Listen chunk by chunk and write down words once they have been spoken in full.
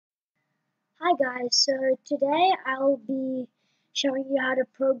Hi guys, so today I'll be showing you how to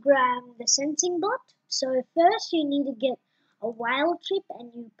program the sensing bot. So first you need to get a while chip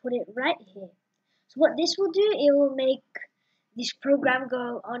and you put it right here. So what this will do, it will make this program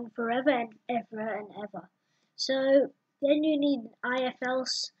go on forever and ever. So then you need an IFL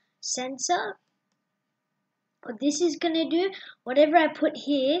sensor. What this is going to do, whatever I put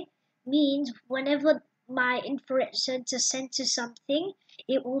here means whenever my infrared sensor senses something,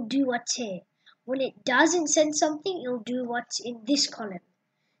 it will do what's here. When it doesn't sense something, it'll do what's in this column.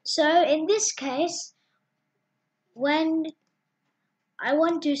 So in this case, when I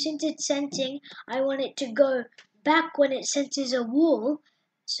want to, since it's sensing, I want it to go back when it senses a wall.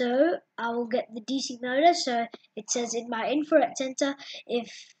 So I will get the DC motor. So it says in my infrared sensor,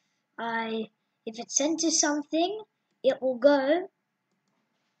 if it senses something, it will go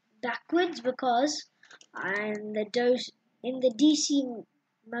backwards because in the DC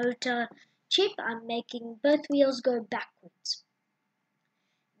motor chip, I'm making both wheels go backwards.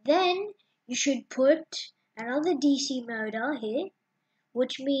 Then you should put another DC motor here,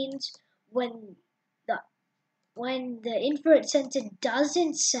 which means when the infrared sensor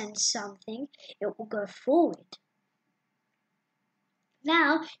doesn't sense something, it will go forward.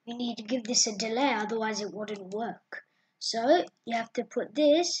 Now you need to give this a delay, otherwise it wouldn't work. So you have to put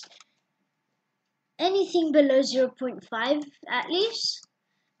this anything below 0.5 at least,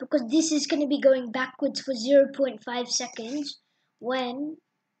 because this is going to be going backwards for 0.5 seconds when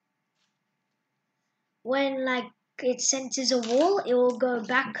like it senses a wall, it will go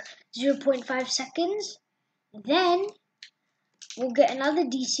back 0.5 seconds. Then we'll get another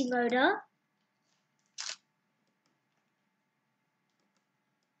DC motor,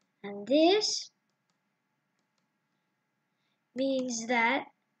 and this means that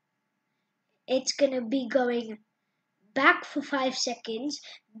it's going to be going back for 5 seconds,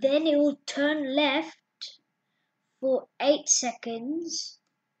 then it will turn left for 8 seconds,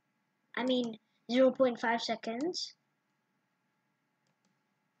 0.5 seconds,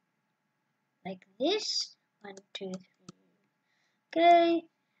 like this. 1, 2, 3. Okay,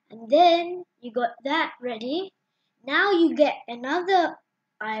 and then you got that ready. Now you get another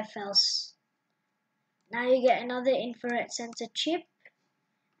IFLs. Now you get another infrared sensor chip,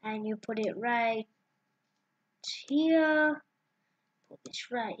 and you put it right here. Put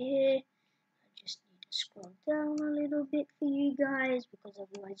this right here. I just need to scroll down a little bit for you guys because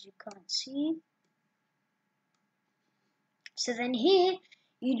otherwise you can't see. So then here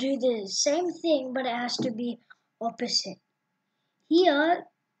you do the same thing, but it has to be opposite. Here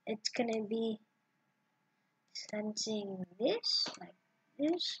it's gonna be sensing this, like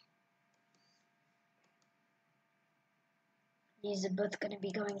this. These are both going to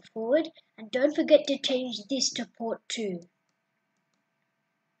be going forward. And don't forget to change this to port 2.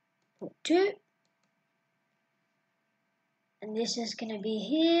 Port 2. And this is going to be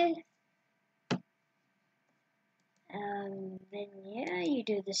here. Then yeah, you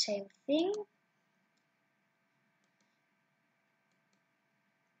do the same thing.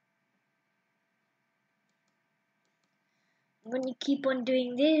 When you keep on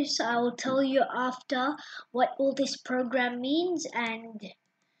doing this, I will tell you after what all this program means, and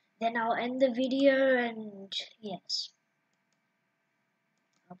then I'll end the video. And yes,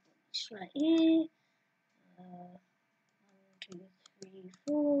 I'll put this right here. 1, 2, 3,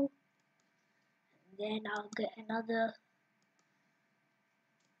 4. And then I'll get another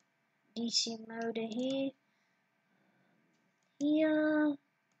DC motor here,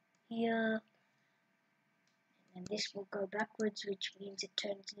 here, and this will go backwards, which means it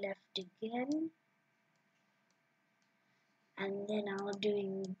turns left again. And then I'll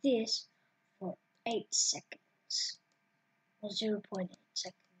doing this for 8 seconds, or 0.8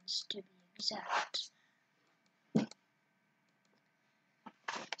 seconds to be exact.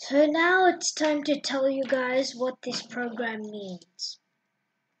 So now it's time to tell you guys what this program means.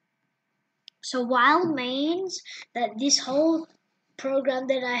 So while means that this whole program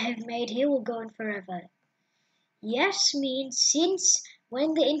that I have made here will go on forever. Yes means since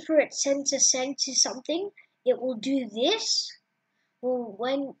when the infrared sensor senses something, it will do this. Well,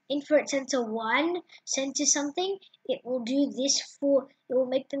 when infrared sensor 1 senses something, it will do this it will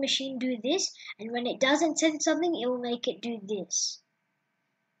make the machine do this, and when it doesn't sense something, it will make it do this.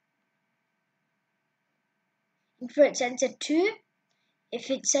 Infrared sensor 2, if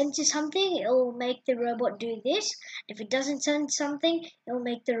it senses something, it will make the robot do this. If it doesn't sense something, it will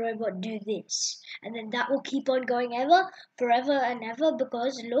make the robot do this. And then that will keep on going forever and ever,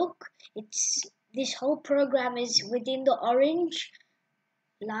 because look, this whole program is within the orange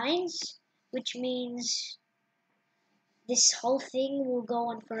lines, which means this whole thing will go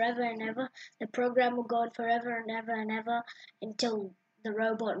on forever and ever. The program will go on forever and ever and ever until the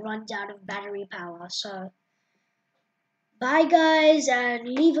robot runs out of battery power. So, bye guys, and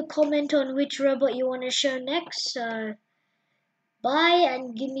leave a comment on which robot you want to show next. So, bye,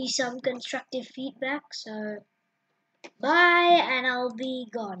 and give me some constructive feedback. So, bye, and I'll be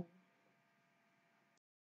gone.